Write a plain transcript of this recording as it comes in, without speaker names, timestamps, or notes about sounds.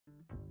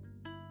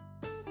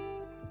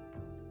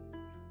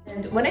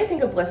And when I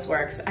think of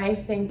Blissworks, I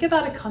think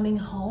about it coming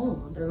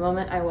home. The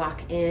moment I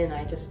walk in,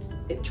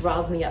 it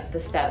draws me up the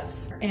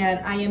steps.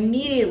 And I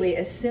immediately,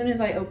 as soon as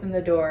I opened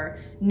the door,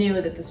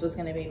 knew that this was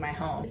gonna be my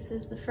home. This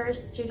was the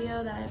first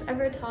studio that I've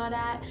ever taught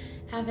at,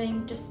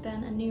 having just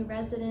been a new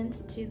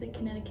resident to the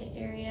Connecticut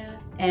area.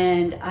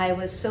 And I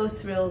was so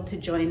thrilled to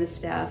join the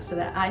staff so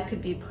that I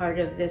could be part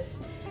of this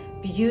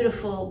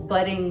beautiful,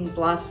 budding,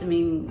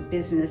 blossoming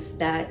business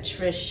that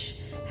Trish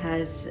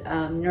has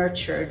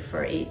nurtured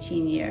for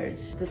 18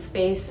 years. The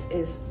space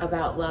is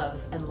about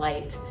love and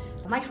light.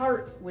 My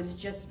heart was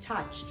just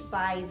touched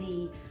by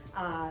the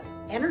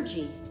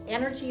energy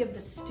of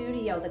the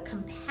studio, the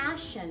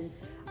compassion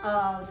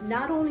of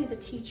not only the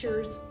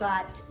teachers,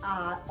 but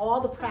all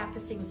the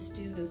practicing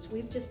students.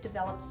 We've just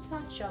developed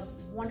such a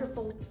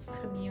wonderful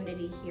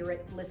community here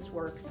at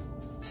Blissworks.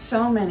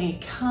 So many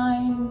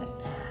kind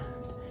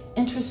and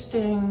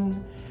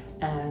interesting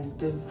and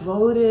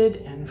devoted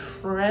and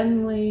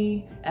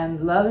friendly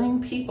and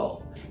loving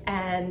people.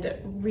 And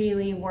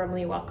really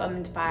warmly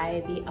welcomed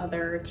by the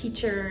other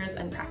teachers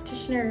and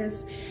practitioners,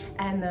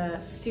 and the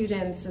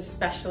students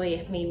especially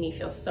have made me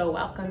feel so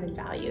welcome and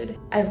valued.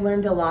 I've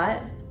learned a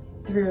lot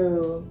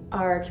through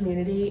our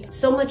community.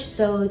 So much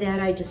so that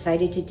I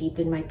decided to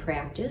deepen my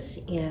practice,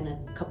 and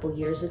a couple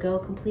years ago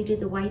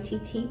completed the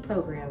YTT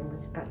program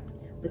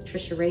with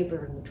Trisha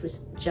Rayburn, which was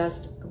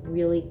just a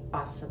really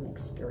awesome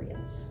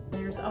experience.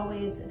 There's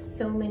always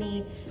so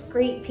many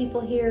great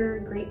people here,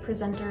 great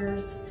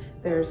presenters.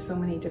 There's so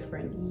many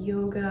different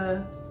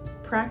yoga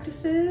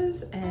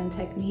practices and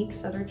techniques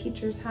that our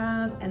teachers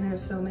have, and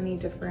there's so many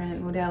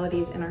different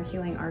modalities in our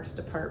healing arts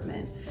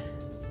department.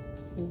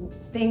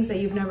 Things that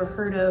you've never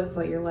heard of,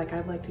 but you're like,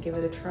 I'd like to give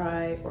it a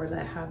try, or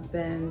that have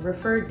been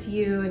referred to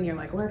you and you're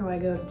like, where do I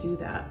go to do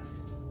that?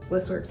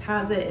 Blissworks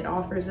has it, it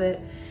offers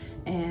it.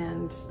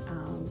 And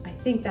I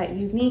think that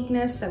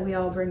uniqueness that we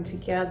all bring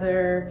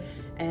together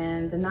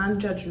and the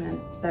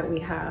non-judgment that we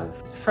have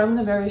From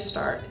the very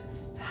start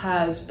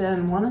has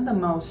been one of the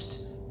most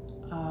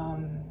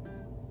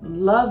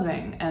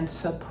loving and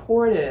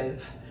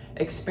supportive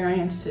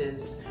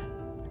experiences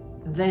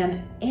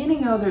than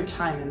any other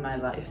time in my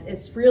life.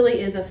 It really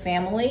is a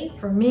family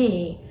for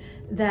me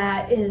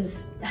that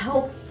is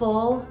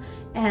helpful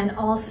and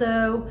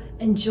also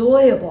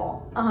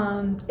enjoyable.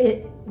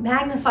 It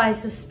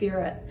magnifies the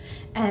spirit,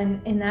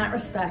 and in that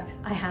respect,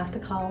 I have to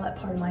call it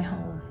part of my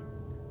home.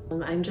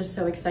 I'm just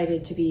so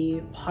excited to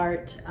be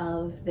part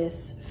of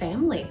this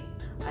family.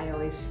 I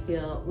always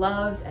feel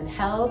loved and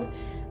held.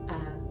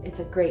 It's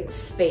a great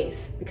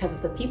space because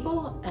of the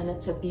people, and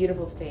it's a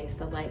beautiful space,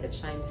 the light that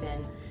shines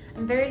in.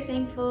 I'm very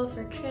thankful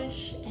for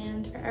Trish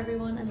and for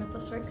everyone on the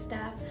Blissworks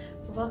staff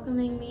for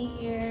welcoming me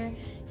here,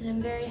 and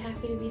I'm very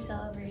happy to be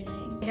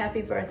celebrating.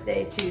 Happy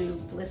birthday to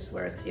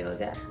Blissworks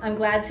Yoga. I'm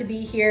glad to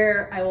be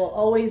here. I will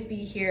always be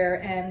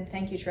here, and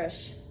thank you,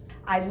 Trish.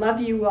 I love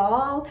you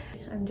all.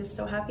 I'm just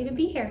so happy to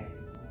be here.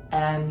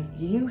 And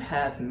you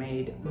have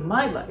made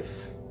my life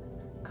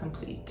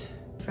complete.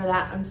 For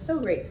that, I'm so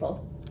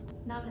grateful.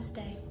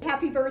 Namaste.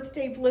 Happy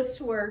birthday,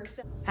 Blissworks.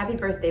 Happy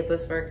birthday,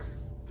 Blissworks.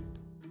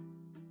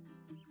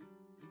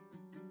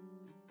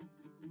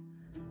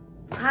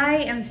 I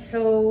am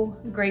so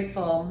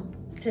grateful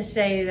to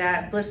say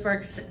that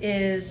Blissworks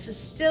is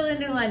still in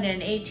New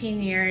London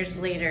 18 years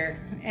later.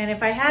 And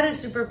if I had a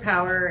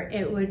superpower,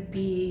 it would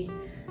be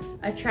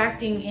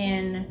attracting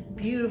in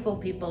beautiful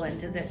people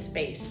into this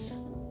space.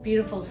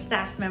 Beautiful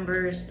staff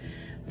members,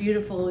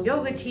 beautiful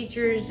yoga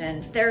teachers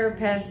and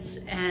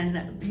therapists,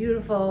 and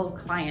beautiful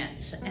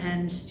clients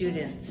and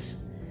students.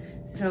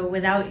 So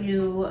without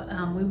you,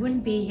 we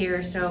wouldn't be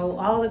here. So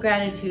all the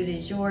gratitude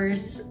is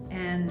yours,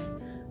 and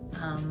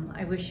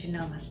I wish you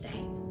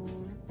namaste.